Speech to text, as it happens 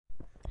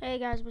Hey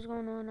guys, what's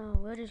going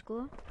on? We're just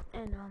cool,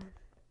 and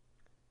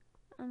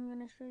I'm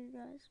gonna show you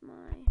guys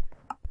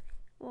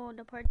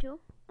the part 2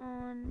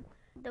 on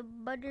the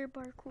butter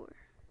parkour.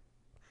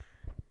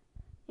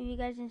 If you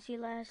guys didn't see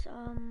last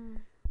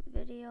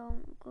video,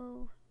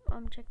 go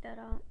check that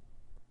out,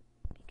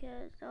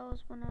 because that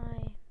was when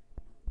I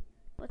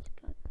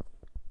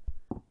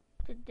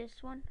did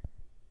this one.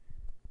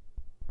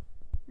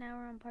 Now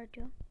we're on part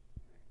 2.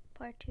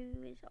 Part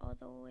 2 is all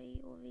the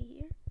way over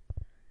here.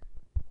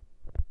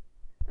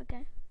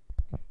 Okay,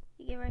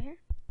 you get right here.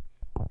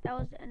 That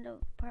was the end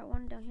of part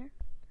 1 down here.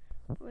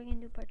 We're gonna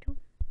do part 2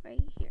 right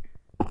here.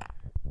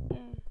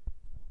 Okay.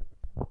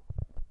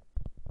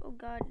 Oh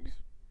god,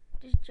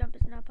 this jump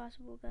is not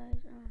possible,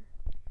 guys.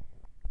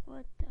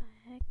 What the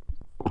heck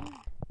was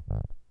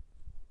that?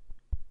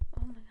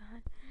 Oh my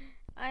god,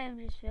 I am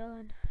just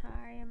feeling.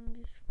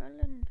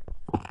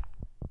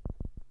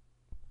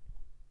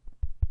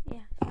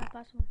 Yeah, it's not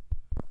possible.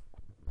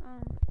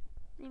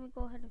 Let me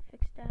go ahead and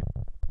fix that.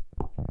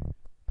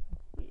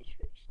 We just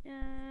fixed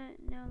that.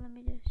 Now let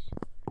me just.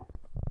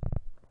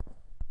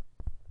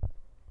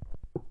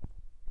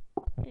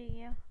 There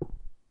you go.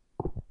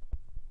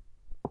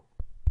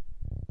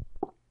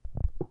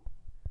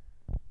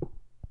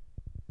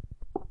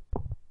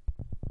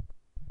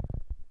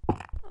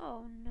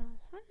 Oh no,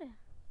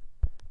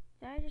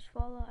 did I just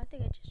fall off? I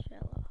think I just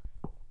fell off.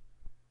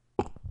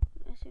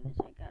 As soon as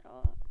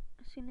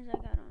I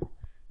got on.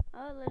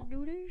 Oh, let's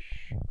do this.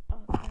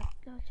 Oh god,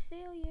 that's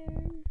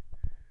failure.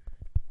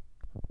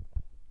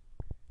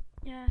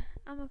 Yeah,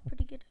 I'm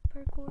pretty good at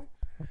parkour.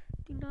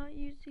 Do not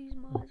use these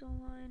mods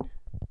online.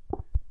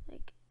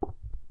 Like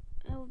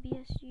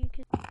LBSG,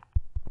 because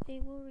they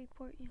will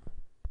report you.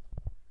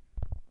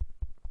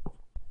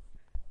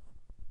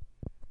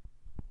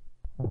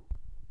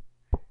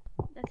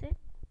 That's it?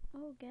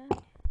 Oh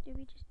god, did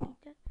we just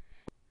beat that?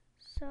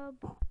 Sub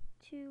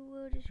to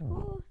Will Just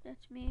Cool.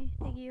 That's me.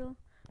 Thank you.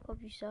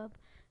 Hope you sub.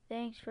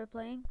 Thanks for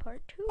playing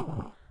part 2.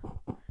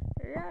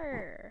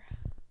 Rawr.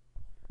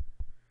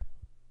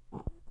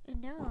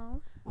 And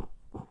now,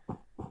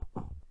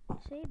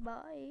 say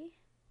bye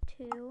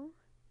to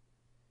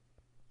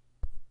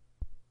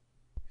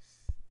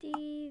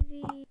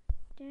Stevie.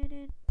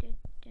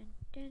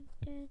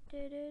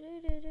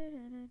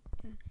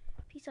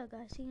 Peace out,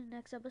 guys. See you in the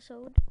next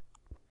episode.